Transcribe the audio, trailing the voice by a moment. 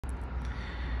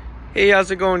Hey,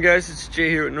 how's it going, guys? It's Jay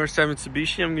here with Northside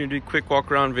Mitsubishi. I'm going to do a quick walk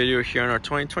around video here on our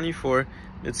 2024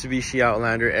 Mitsubishi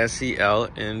Outlander SEL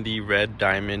in the red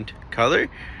diamond color.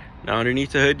 Now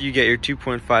underneath the hood you get your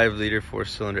 2.5 liter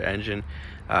 4-cylinder engine,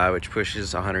 which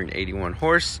pushes 181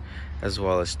 horse as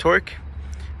well as torque.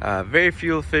 Very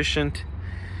fuel efficient.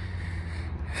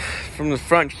 From the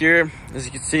front here, as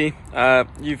you can see,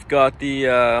 you've got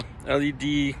the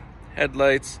LED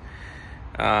headlights,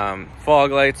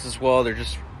 fog lights as well. They're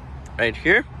just right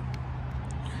here.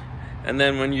 And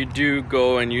then when you do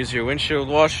go and use your windshield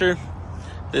washer,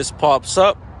 this pops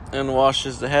up and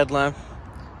washes the headlamp,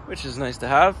 which is nice to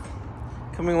have.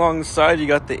 Coming along the side, you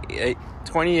got the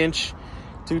 20-inch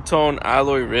two-tone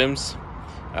alloy rims,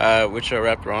 which are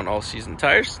wrapped around all season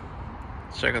tires.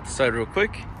 Let's check out the side real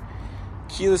quick.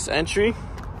 Keyless entry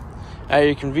at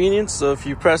your convenience, so if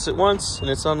you press it once and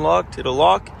it's unlocked, it'll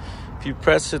lock. If you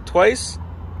press it twice,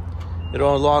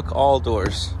 it'll unlock all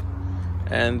doors.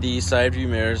 And the side view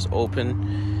mirrors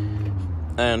open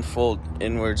and fold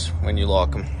inwards when you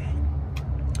lock them.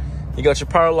 You got your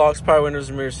power locks, power windows,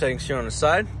 and mirror settings here on the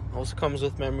side. Also comes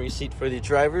with memory seat for the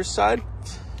driver's side.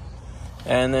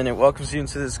 And then it welcomes you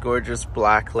into this gorgeous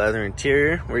black leather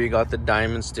interior where you got the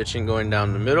diamond stitching going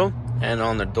down the middle and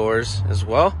on the doors as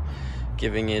well,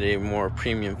 giving it a more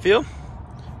premium feel.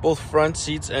 Both front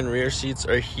seats and rear seats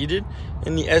are heated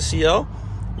in the SEL.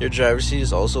 Your driver's seat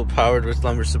is also powered with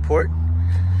lumbar support.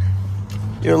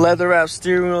 Your leather wrapped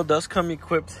steering wheel does come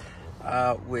equipped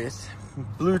with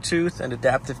Bluetooth and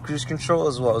adaptive cruise control,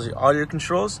 as well as your audio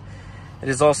controls. It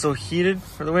is also heated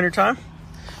for the winter time.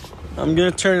 I'm gonna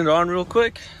turn it on real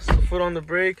quick. So foot on the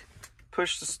brake,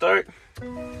 push to start.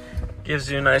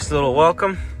 Gives you a nice little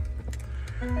welcome.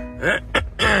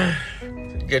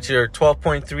 Get your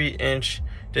 12.3-inch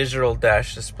digital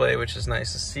dash display, which is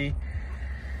nice to see.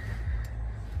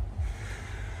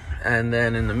 And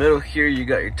then in the middle here, you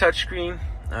got your touchscreen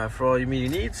for all your media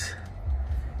needs.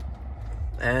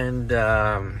 And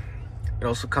it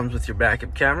also comes with your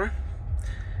backup camera.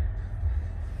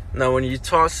 Now when you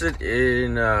toss it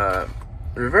in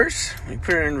reverse, when you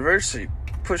put it in reverse, so you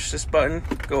push this button,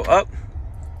 go up,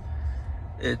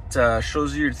 it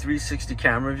shows you your 360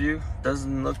 camera view.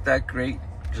 Doesn't look that great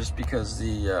just because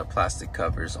the plastic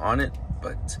covers on it,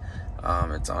 but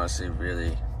it's honestly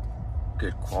really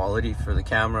good quality for the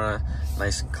camera,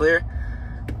 nice and clear.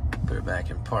 Put it back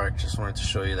in park. Just wanted to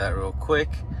show you that real quick.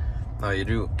 Now you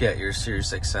do get your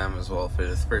Sirius XM as well for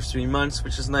the first 3 months,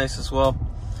 which is nice as well.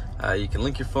 You can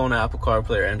link your phone to Apple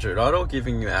CarPlay or Android Auto,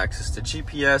 giving you access to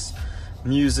GPS,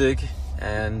 music,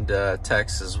 and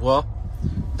text as well.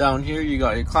 Down here you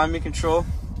got your climate control,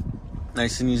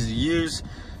 nice and easy to use.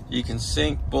 You can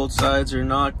sync both sides or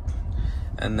not.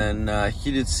 And then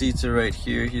heated seats are right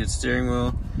here, heated steering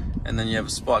wheel. And then you have a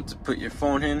spot to put your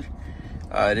phone in.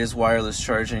 It is wireless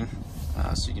charging,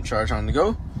 so you can charge on the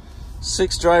go.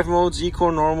 6 drive modes: eco,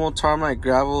 normal, tarmac,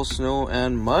 gravel, snow,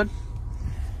 and mud.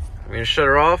 I'm gonna shut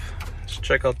her off. Let's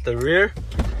check out the rear.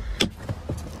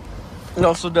 It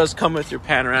also does come with your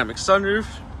panoramic sunroof.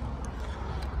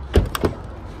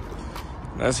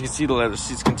 And as you can see, the leather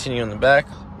seats continue on the back.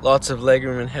 Lots of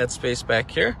legroom and headspace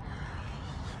back here.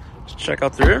 Let's check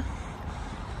out the rear.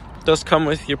 It does come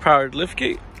with your powered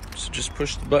liftgate. So just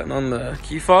push the button on the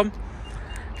key fob.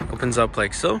 Opens up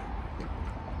like so.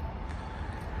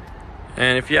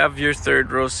 And if you have your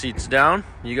third row seats down,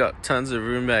 you got tons of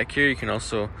room back here. You can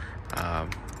also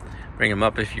bring them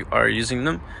up if you are using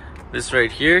them. This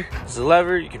right here is a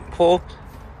lever you can pull,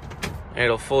 and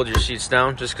it'll fold your seats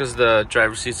down. Just because the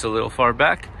driver's seat's a little far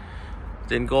back,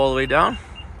 didn't go all the way down.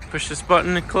 Push this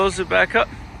button and close it back up.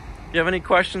 If you have any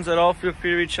questions at all, feel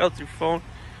free to reach out through phone,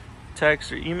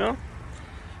 text, or email.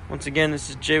 Once again, this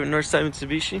is Jay with Northside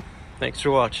Mitsubishi. Thanks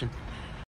for watching.